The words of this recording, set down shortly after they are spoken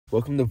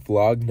Welcome to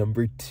vlog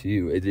number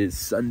 2. It is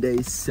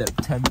Sunday,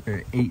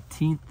 September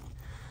 18th,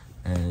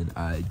 and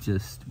I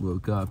just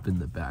woke up in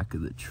the back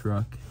of the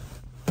truck.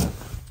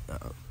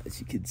 As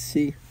you can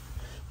see,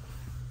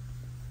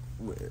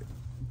 we're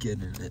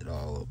getting it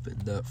all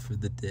opened up for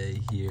the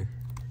day here.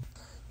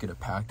 Gonna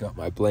pack up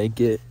my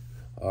blanket,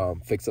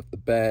 fix up the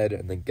bed,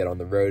 and then get on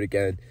the road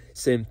again.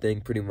 Same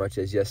thing pretty much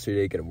as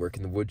yesterday. Gonna work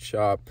in the wood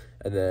shop,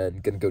 and then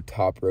gonna go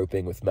top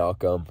roping with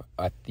Malcolm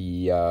at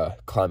the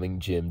climbing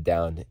gym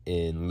down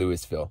in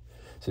Louisville.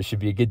 So it should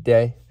be a good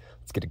day.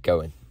 Let's get it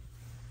going.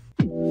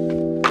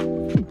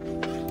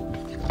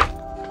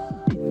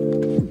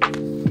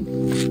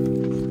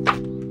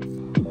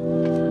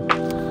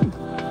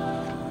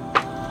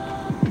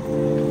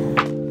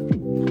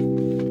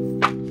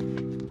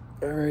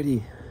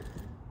 Alrighty,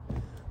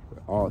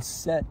 we're all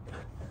set.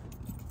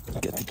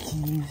 Get the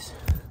keys.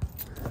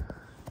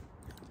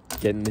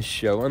 Getting the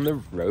show on the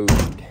road.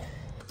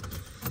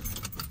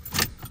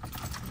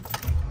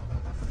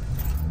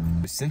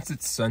 Since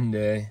it's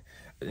Sunday,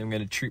 I'm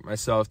gonna treat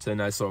myself to a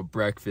nice little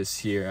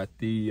breakfast here at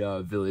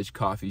the Village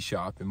Coffee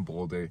Shop in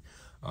Boulder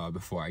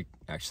before I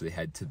actually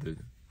head to the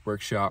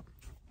workshop.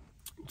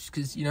 Just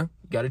because, you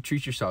gotta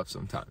treat yourself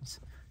sometimes.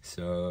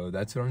 So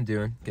that's what I'm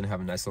doing. Gonna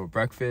have a nice little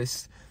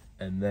breakfast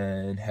and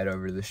then head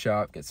over to the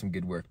shop, get some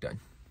good work done.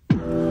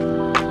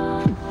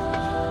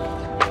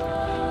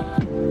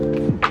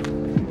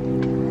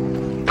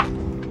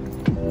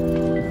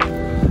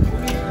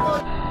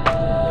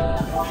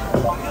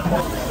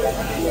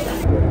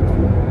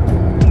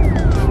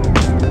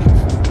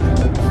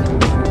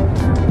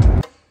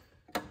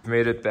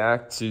 Made it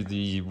back to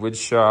the wood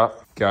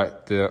shop.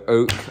 Got the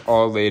oak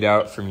all laid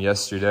out from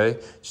yesterday.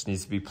 Just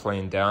needs to be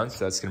planed down,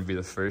 so that's gonna be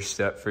the first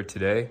step for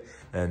today.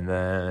 And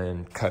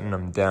then cutting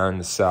them down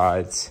the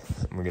sides.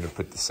 And we're gonna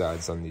put the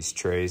sides on these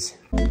trays.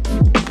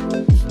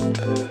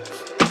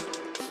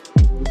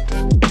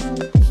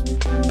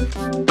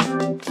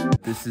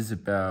 This is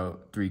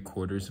about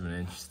 3/4 of an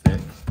inch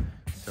thick.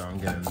 So I'm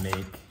gonna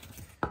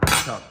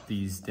chop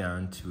these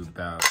down to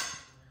about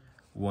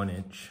 1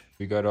 inch.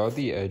 We got all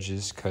the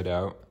edges cut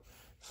out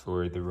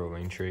for the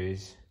rolling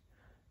trays.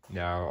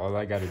 Now all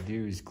I gotta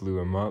do is glue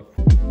them up.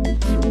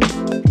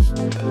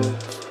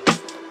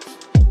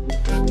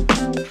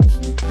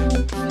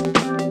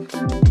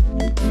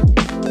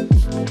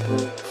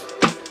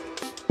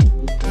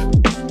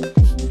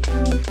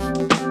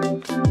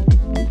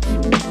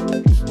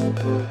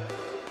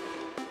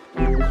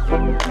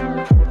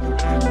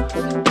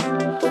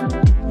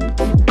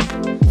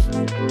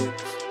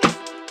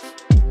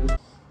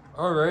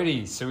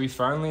 Alrighty, so we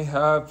finally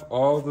have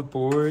all the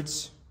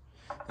boards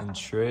and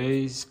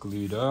trays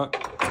glued up.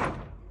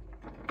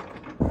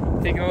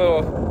 Taking a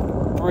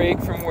little break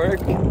from work,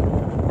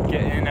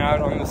 getting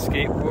out on the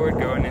skateboard,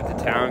 going into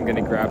town,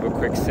 gonna grab a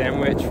quick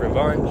sandwich for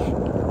lunch,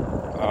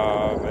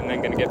 and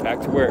then gonna get back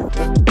to work.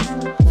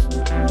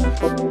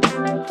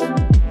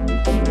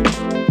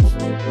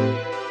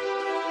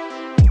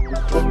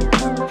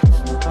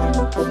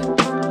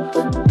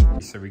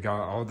 So we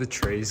got all the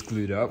trays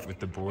glued up with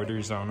the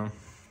borders on them.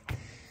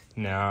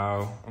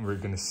 Now we're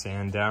gonna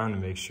sand down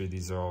and make sure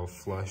these are all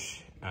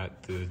flush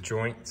at the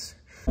joints.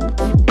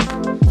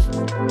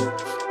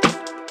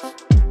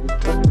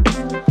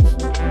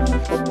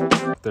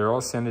 They're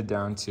all sanded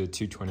down to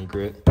 220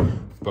 grit,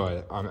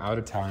 but I'm out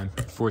of time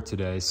for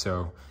today,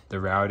 so the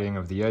routing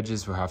of the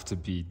edges will have to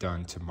be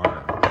done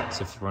tomorrow.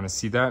 So if you want to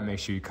see that, make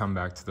sure you come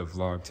back to the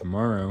vlog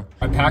tomorrow.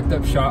 I packed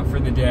up shop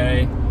for the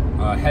day,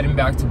 heading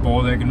back to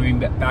Boulder, gonna be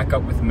back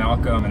up with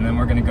Malcolm, and then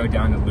we're gonna go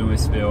down to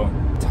Louisville,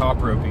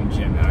 top roping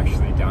gym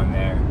actually down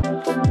there.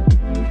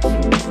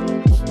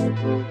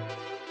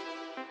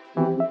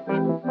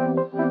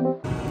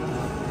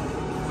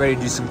 Ready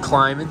to do some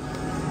climbing?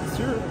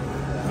 Sure.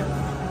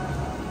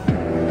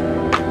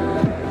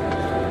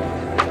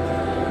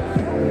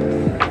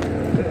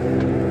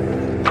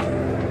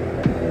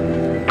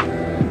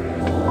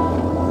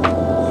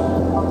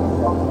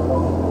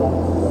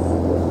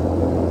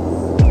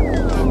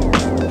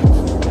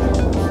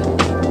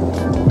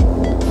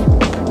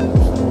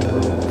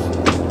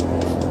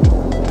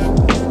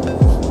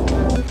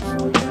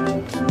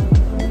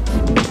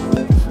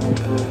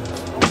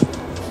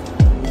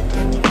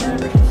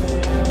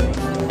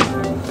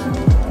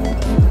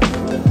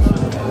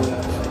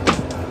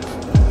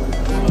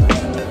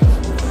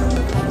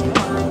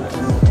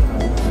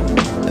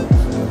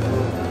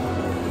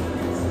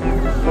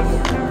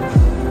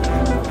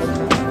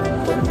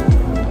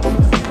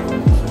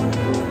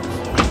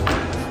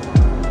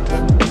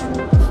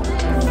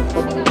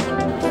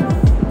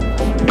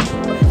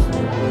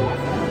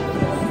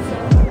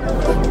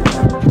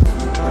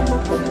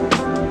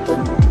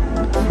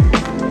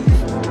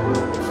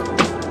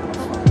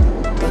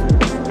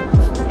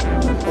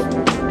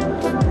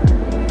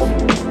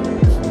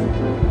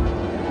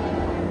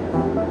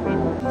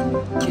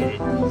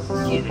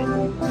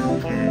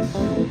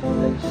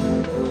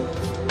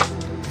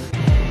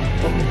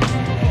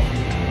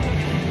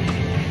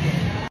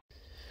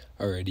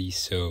 Alrighty,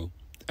 so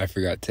I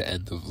forgot to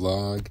end the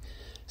vlog,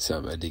 so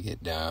I'm ending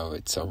it now.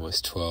 It's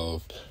almost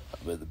 12.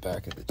 I'm in the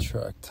back of the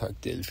truck,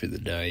 tucked in for the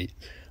night.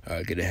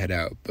 Gonna head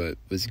out, but it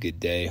was a good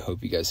day.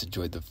 Hope you guys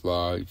enjoyed the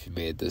vlog. If you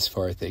made it this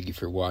far, thank you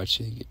for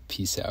watching.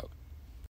 Peace out.